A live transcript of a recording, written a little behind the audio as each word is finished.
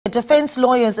Defense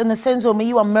lawyers in the Senzo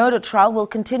Meyiwa murder trial will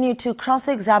continue to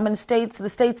cross-examine the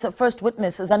state's first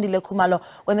witness, Zandile Khumalo,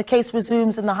 when the case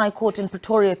resumes in the High Court in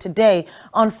Pretoria today.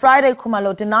 On Friday,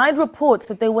 Khumalo denied reports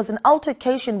that there was an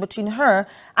altercation between her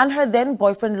and her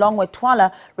then-boyfriend Longwe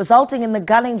Twala, resulting in the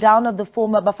gunning down of the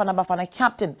former Bafana Bafana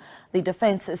captain. The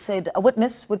defense said a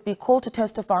witness would be called to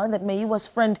testify that Meyiwa's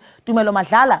friend Tumelo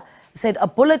Madlala said a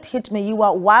bullet hit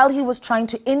Meyiwa while he was trying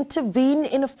to intervene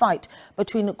in a fight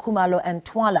between Khumalo and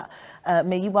Twala.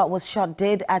 Meyiwa was shot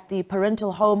dead at the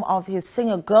parental home of his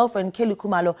singer girlfriend Kelly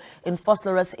Khumalo in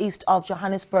Vosloorus, east of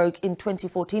Johannesburg in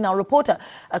 2014. Our reporter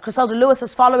Chriselda Lewis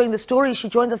is following the story. She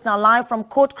joins us now live from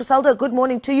court. Chriselda, good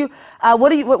morning to you.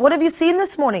 What have you seen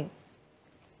this morning?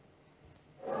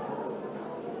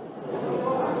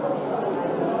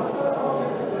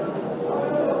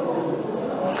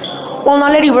 Well,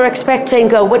 Naledi, we're expecting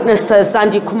witness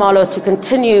Zandile Khumalo to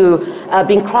continue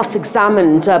being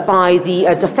cross-examined by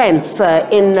the defense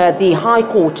in the High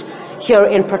Court here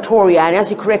in Pretoria. And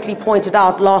as you correctly pointed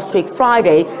out last week,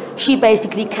 Friday, she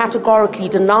basically categorically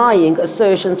denying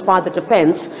assertions by the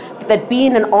defense that there'd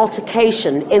been an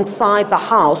altercation inside the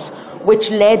house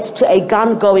which led to a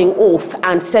gun going off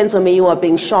and Senzo Meyiwa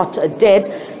being shot dead.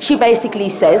 She basically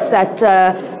says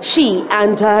that she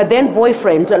and her then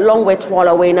boyfriend, Longwe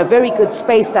Twala, were in a very good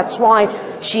space. That's why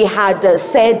she had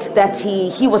said that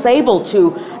he was able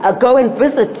to go and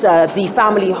visit the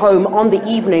family home on the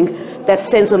evening that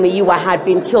Senzo Meyiwa had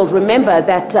been killed. Remember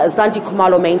that Zandile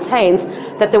Khumalo maintains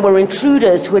that there were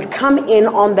intruders who had come in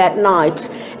on that night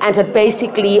and had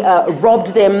basically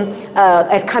robbed them,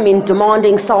 had come in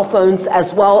demanding cell phones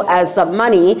as well as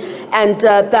money, and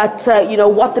that, you know,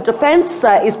 what the defense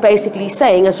is basically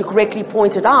saying, as you correctly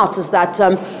pointed out, is that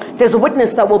there's a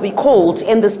witness that will be called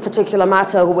in this particular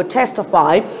matter who would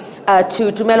testify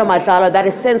to Tumelo Madlala, that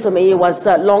is Senzo Meyiwa's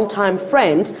longtime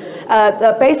friend,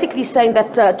 basically saying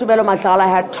that Tumelo Madlala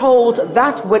had told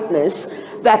that witness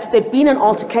that there'd been an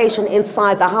altercation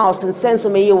inside the house and Senzo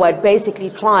Meyiwa had basically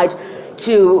tried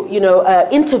to, you know,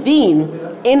 intervene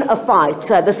in a fight,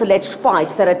 this alleged fight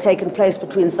that had taken place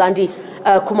between Zandile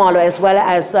Khumalo as well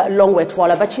as Longwe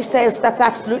Twala. But she says that's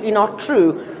absolutely not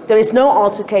true. There is no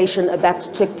altercation that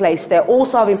took place there.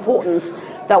 Also of importance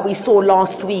that we saw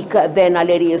last week then,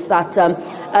 Naledi, is that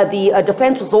the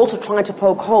defense was also trying to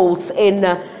poke holes in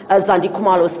Zandile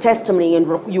Khumalo's testimony.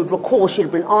 And you'd recall she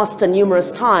had been asked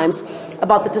numerous times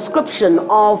about the description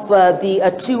of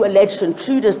the two alleged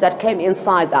intruders that came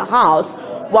inside the house,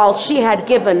 while she had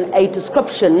given a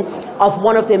description of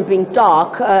one of them being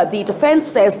dark. The defense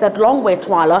says that Longwe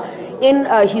Twala, in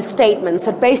his statements,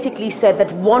 had basically said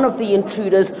that one of the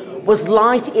intruders was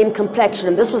light in complexion.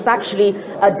 And this was actually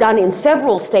done in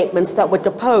several statements that were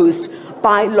deposed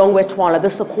by Longwe Twala,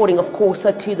 this according, of course,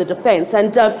 to the defense.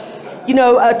 And you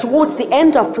know, towards the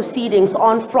end of proceedings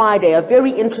on Friday, a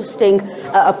very interesting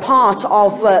part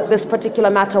of this particular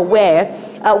matter where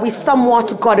we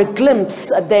somewhat got a glimpse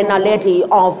then, Naledi,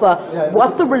 of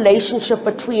what the relationship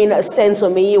between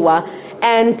Senzo Meyiwa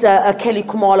and Kelly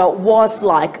Khumalo was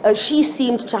like. She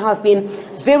seemed to have been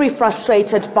very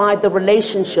frustrated by the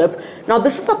relationship. Now,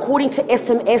 this is according to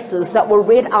SMSs that were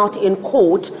read out in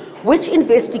court, which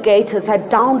investigators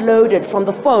had downloaded from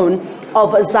the phone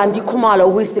of Zandile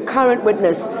Khumalo, who is the current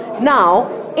witness.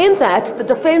 Now, in that, the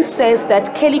defense says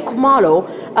that Kelly Khumalo,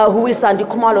 who is Zandile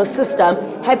Khumalo's sister,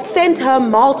 had sent her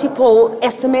multiple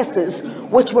SMSs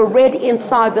which were read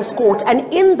inside this court.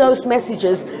 And in those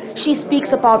messages, she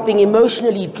speaks about being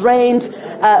emotionally drained,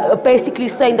 basically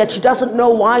saying that she doesn't know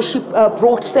why she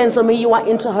brought Senzo Meyiwa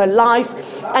into her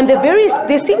life. And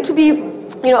there seemed to be,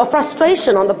 you know, a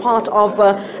frustration on the part of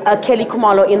Kelly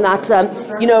Khumalo in that,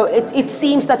 you know, it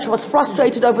seems that she was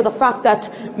frustrated over the fact that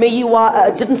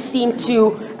Meyiwa didn't seem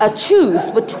to choose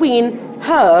between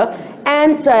her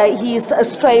and his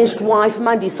estranged wife,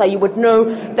 Mandi. So you would know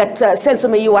that Senzo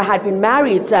Meyiwa had been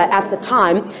married at the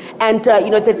time, and you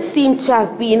know, that seemed to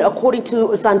have been, according to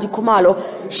Zandile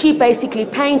Khumalo, she basically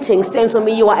painting Senzo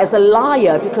Meyiwa as a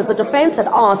liar, because the defense had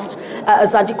asked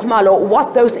Zandile Khumalo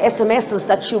what those SMSs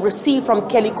that she received from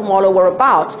Kelly Khumalo were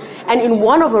about. And in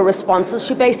one of her responses,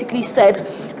 she basically said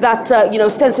that, you know,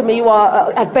 Senzo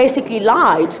Meyiwa had basically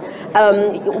lied.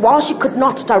 While she could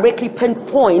not directly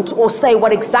pinpoint or say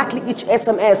what exactly each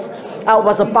SMS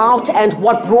was about and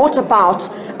what brought about,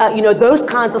 you know, those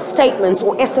kinds of statements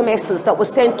or SMSs that were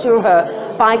sent to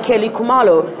her by Kelly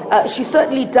Khumalo, she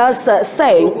certainly does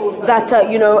say that,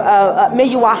 you know,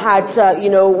 Meyiwa had, you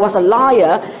know, was a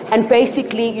liar and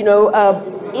basically, you know,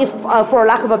 if, for a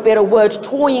lack of a better word,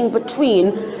 toying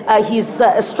between his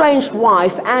estranged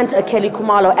wife and Kelly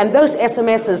Khumalo. And those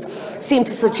SMSs seem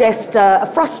to suggest a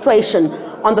frustration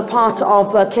on the part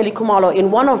of Kelly Khumalo.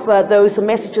 In one of those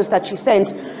messages that she sent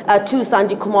to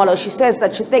Zandile Khumalo, she says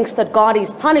that she thinks that God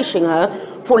is punishing her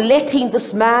for letting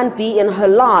this man be in her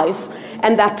life,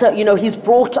 and that, he's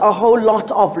brought a whole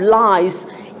lot of lies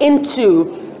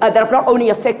into that have not only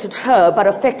affected her, but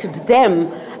affected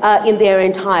them in their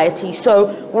entirety.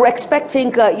 So we're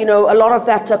expecting, a lot of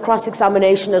that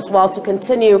cross-examination as well to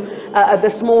continue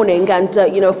this morning, and,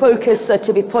 focus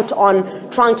to be put on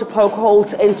trying to poke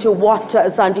holes into what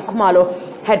Zandile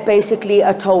Khumalo had basically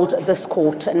told this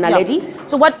court. Naledi? Yeah.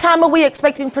 So what time are we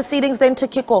expecting proceedings then to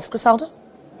kick off, Chriselda?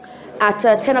 At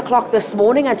 10 o'clock this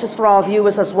morning, and just for our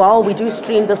viewers as well, we do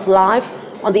stream this live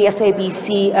on the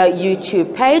SABC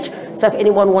YouTube page. So if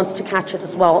anyone wants to catch it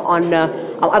as well on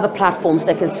our other platforms,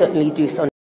 they can certainly do so.